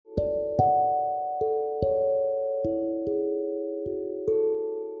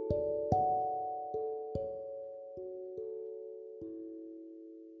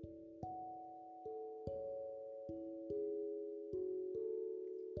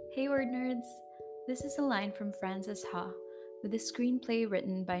Hey word nerds! This is a line from Frances Ha, with a screenplay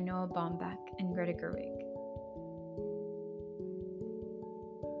written by Noah Baumbach and Greta Gerwig.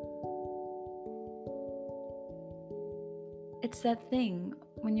 It's that thing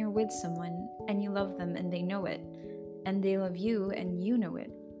when you're with someone and you love them and they know it, and they love you and you know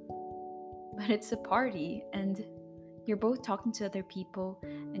it. But it's a party and you're both talking to other people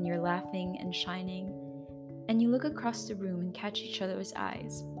and you're laughing and shining, and you look across the room and catch each other's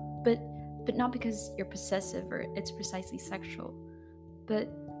eyes. But but not because you're possessive or it's precisely sexual, but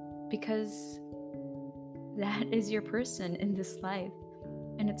because that is your person in this life.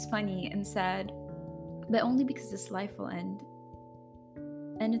 And it's funny and sad, but only because this life will end.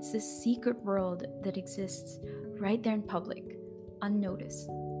 And it's this secret world that exists right there in public, unnoticed,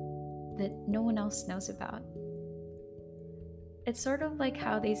 that no one else knows about. It's sort of like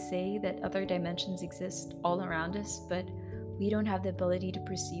how they say that other dimensions exist all around us, but we don't have the ability to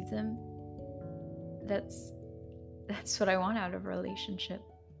perceive them. That's that's what I want out of a relationship.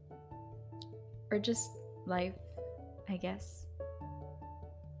 Or just life, I guess.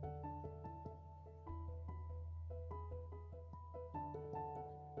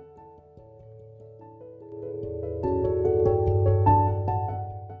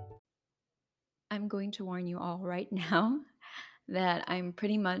 I'm going to warn you all right now that I'm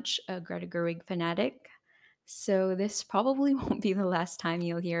pretty much a Greta Gerwig fanatic. So this probably won't be the last time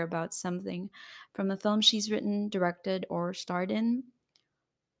you'll hear about something from a film she's written, directed, or starred in.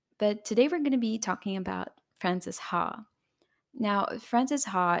 But today we're going to be talking about Frances Ha. Now, Frances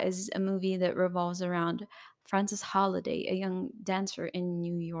Ha is a movie that revolves around Frances Holliday, a young dancer in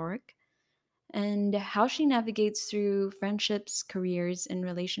New York, and how she navigates through friendships, careers, and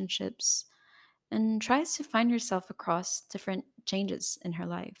relationships, and tries to find herself across different changes in her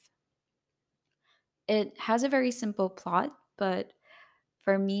life. It has a very simple plot, but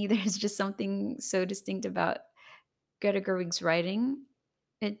for me, there's just something so distinct about Greta Gerwig's writing.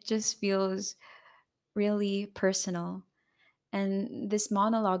 It just feels really personal. And this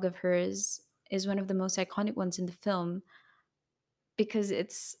monologue of hers is one of the most iconic ones in the film because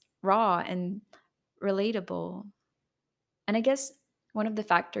it's raw and relatable. And I guess one of the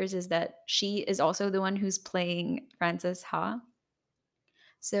factors is that she is also the one who's playing Frances Ha.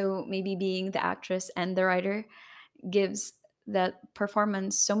 So maybe being the actress and the writer gives that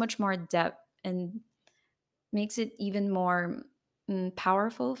performance so much more depth and makes it even more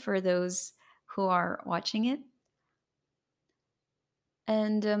powerful for those who are watching it.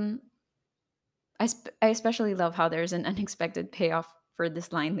 And I especially love how there's an unexpected payoff for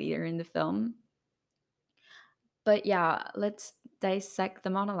this line later in the film. But yeah, let's dissect the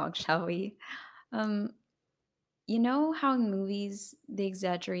monologue, shall we? Um, you know how in movies they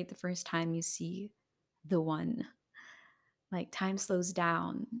exaggerate the first time you see the one, like time slows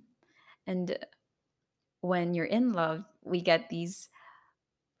down, and when you're in love, we get these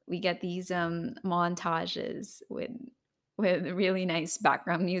montages with really nice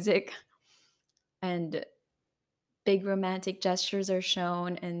background music, and big romantic gestures are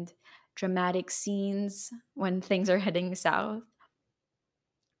shown and dramatic scenes when things are heading south.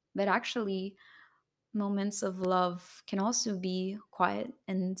 But actually, moments of love can also be quiet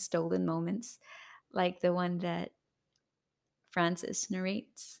and stolen moments, like the one that Francis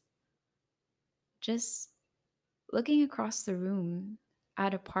narrates. Just looking across the room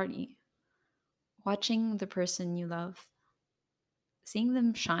at a party, watching the person you love, seeing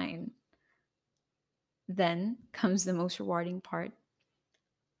them shine. Then comes the most rewarding part,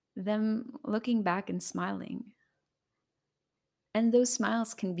 them looking back and smiling. And those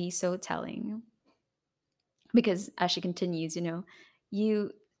smiles can be so telling because, as she continues,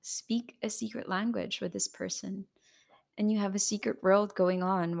 you speak a secret language with this person and you have a secret world going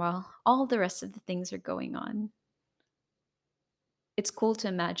on while all the rest of the things are going on. It's cool to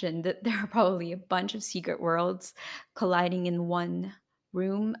imagine that there are probably a bunch of secret worlds colliding in one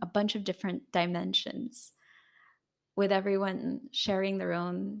room, a bunch of different dimensions, with everyone sharing their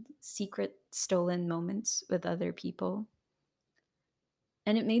own secret stolen moments with other people.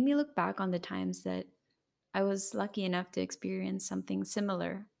 And it made me look back on the times that I was lucky enough to experience something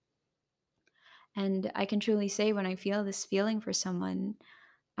similar. And I can truly say when I feel this feeling for someone,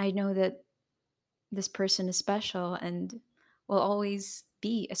 I know that this person is special and will always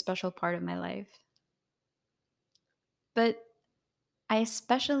be a special part of my life. But I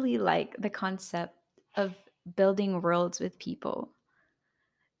especially like the concept of building worlds with people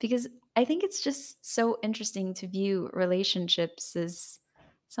because I think it's just so interesting to view relationships as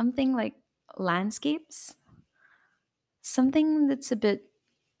something like landscapes, something that's a bit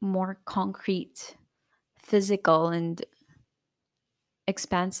more concrete, physical, and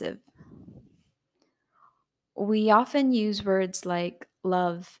expansive. We often use words like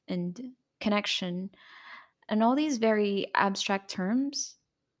love and connection and all these very abstract terms,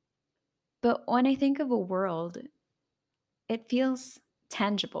 but when I think of a world, it feels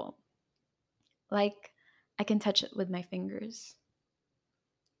tangible, like I can touch it with my fingers.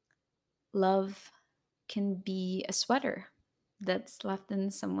 Love can be a sweater that's left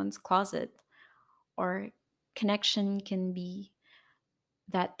in someone's closet, or connection can be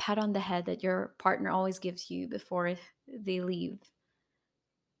that pat on the head that your partner always gives you before they leave.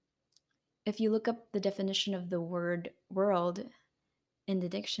 If you look up the definition of the word world in the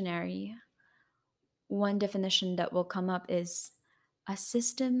dictionary, one definition that will come up is a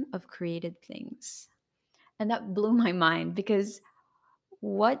system of created things. And that blew my mind because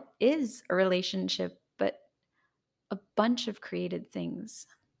what is a relationship but a bunch of created things?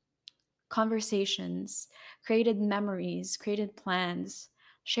 Conversations, created memories, created plans,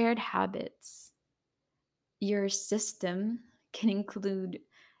 shared habits. Your system can include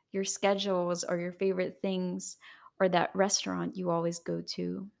your schedules or your favorite things or that restaurant you always go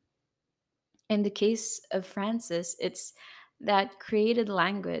to. In the case of Francis, it's that created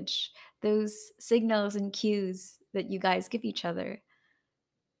language, those signals and cues that you guys give each other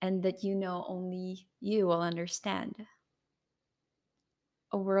and that you know only you will understand.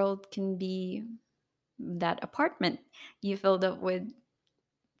 A world can be that apartment you filled up with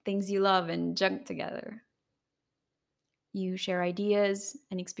things you love and junk together. You share ideas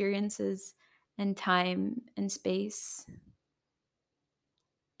and experiences and time and space.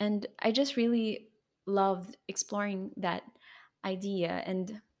 And I just really loved exploring that idea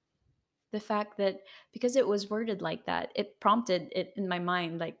and the fact that because it was worded like that, it prompted it in my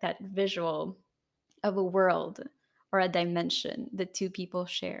mind like that visual of a world or a dimension that two people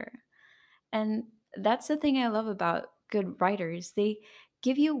share. And that's the thing I love about good writers. They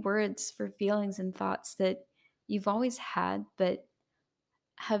give you words for feelings and thoughts that you've always had, but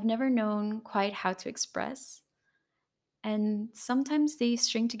have never known quite how to express. And sometimes they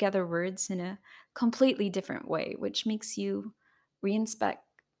string together words in a completely different way, which makes you reinspect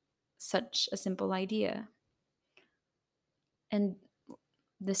such a simple idea. And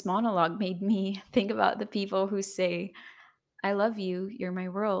this monologue made me think about the people who say, I love you, you're my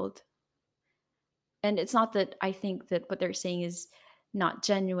world. And it's not that I think that what they're saying is not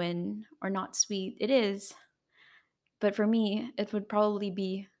genuine or not sweet. It is. But for me, it would probably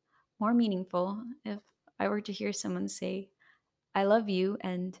be more meaningful if I were to hear someone say, I love you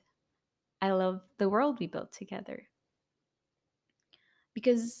and I love the world we built together.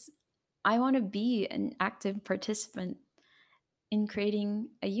 Because I want to be an active participant in creating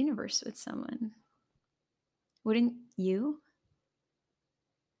a universe with someone. Wouldn't you?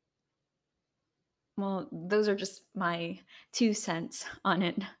 Well, those are just my 2 cents on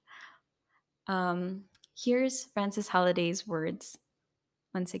it. Here's Frances Halliday's words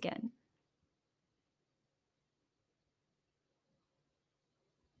once again.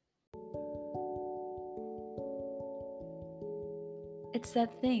 It's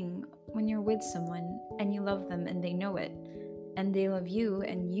that thing when you're with someone and you love them and they know it, and they love you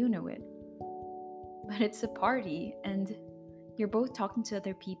and you know it. But it's a party and you're both talking to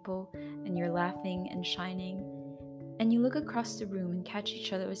other people and you're laughing and shining, and you look across the room and catch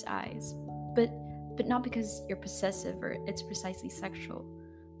each other's eyes. But but not because you're possessive or it's precisely sexual,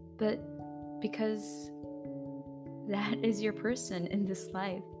 but because that is your person in this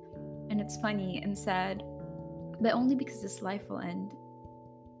life. And it's funny and sad, but only because this life will end.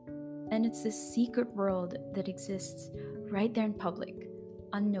 And it's this secret world that exists right there in public,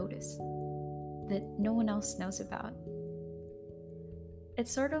 unnoticed, that no one else knows about.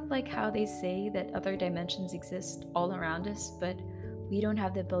 It's sort of like how they say that other dimensions exist all around us, but we don't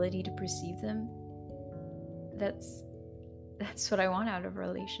have the ability to perceive them. That's that's what I want out of a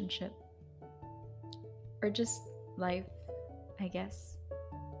relationship. Or just life, I guess.